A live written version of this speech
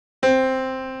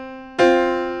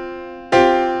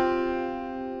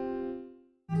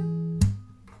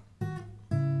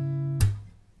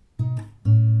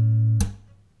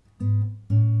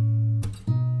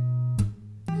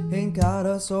ain't got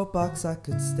a soapbox I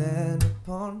could stand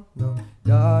upon. No,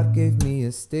 God gave me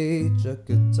a stage, a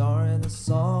guitar and a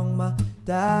song. My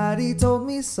daddy told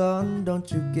me, son, don't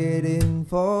you get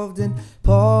involved in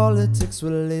politics,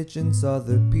 religions,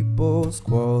 other people's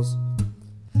quarrels.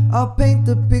 I'll paint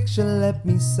the picture, let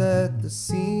me set the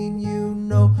scene. You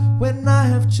know, when I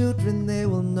have children, they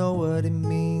will know what it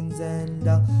means. And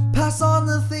I'll pass on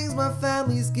the things my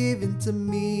family's given to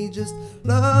me. Just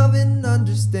love and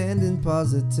understanding,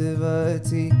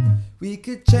 positivity. We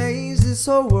could change this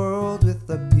whole world with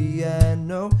a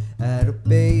piano, add a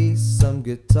bass, some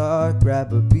guitar,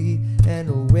 grab a beat, and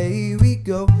away we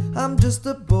go. I'm just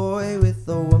a boy with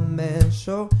a one-man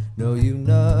show. No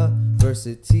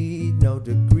university, no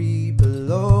degree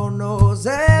below nose.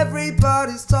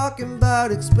 Everybody's talking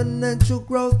about exponential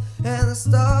growth and the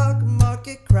stock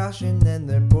market crashing and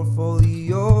their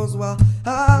portfolios, while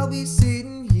I'll be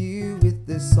sitting here with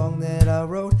this song that I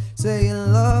wrote,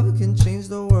 saying love can change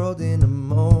the world in a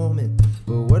moment.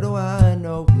 But what do I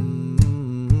know?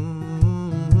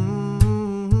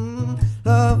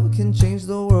 Love can change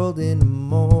the world in a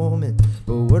moment.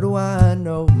 But what do I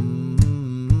know?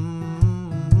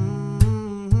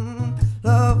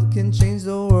 Love can change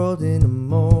the world in a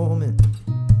moment.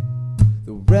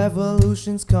 The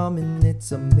revolution's coming,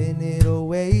 it's a minute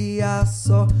away. I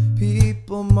saw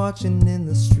people marching in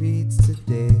the streets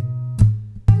today.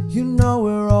 You know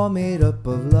we're all made up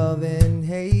of love and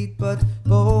hate, but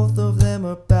both of them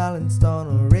are balanced on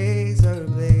a razor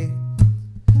blade.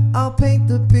 I'll paint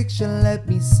the picture, let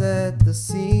me set the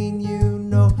scene. You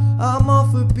know I'm all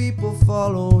for people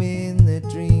following their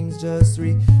dreams. Just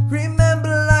remember,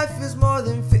 life is more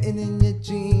than fitting in your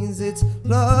jeans. It's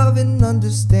love and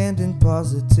understanding,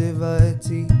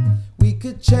 positivity. We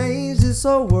could change this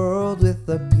whole world with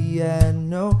a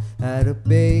piano, add a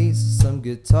bass, some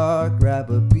guitar,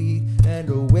 grab a beat, and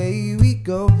away we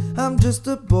go. I'm just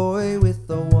a boy with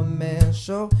a one-man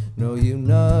show. No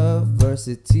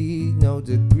university, no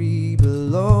degree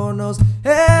below nose.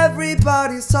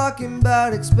 Everybody's talking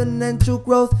about exponential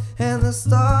growth and the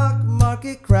stock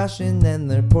market crashing and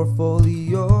their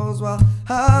portfolios, while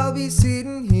I'll be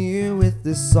sitting here with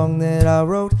this song that I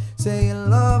wrote,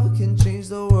 saying love can change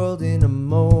the world in a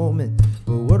moment.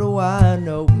 But what do I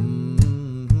know?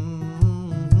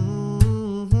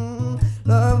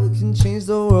 Love can change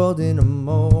the world in a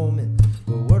moment.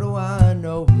 But what do I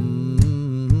know?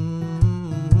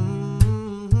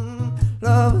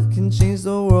 Love can change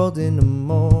the world in a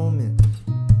moment.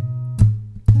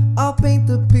 I'll paint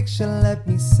the picture, let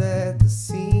me set the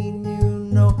scene. You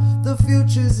know the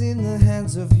future's in the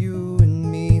hands of you and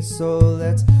me. So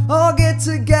let's all get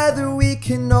together, we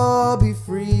can all be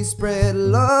free. Spread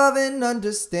love and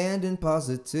understanding,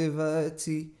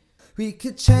 positivity. We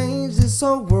could change this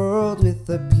whole world with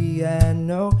a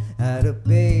piano, add a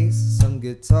bass, some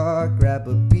guitar, grab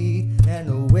a beat, and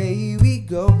away we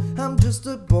go. I'm just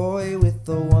a boy with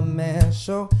a one-man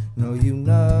show. No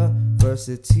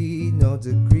university, no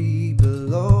degree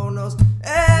below nose.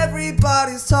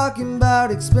 Everybody's talking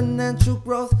about exponential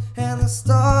growth and the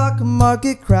stock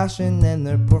market crashing and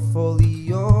their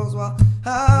portfolios, while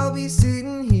I'll be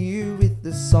sitting here with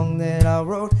the song that I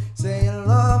wrote, saying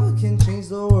love can change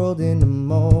the world in a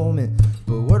moment.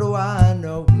 But what do I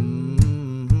know?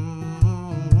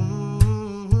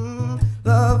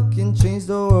 Love can change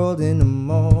the world in a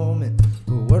moment.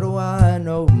 But what do I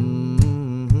know?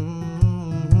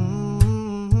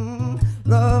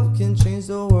 Love can change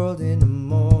the world in a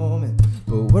moment.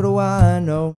 But what do I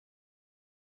know?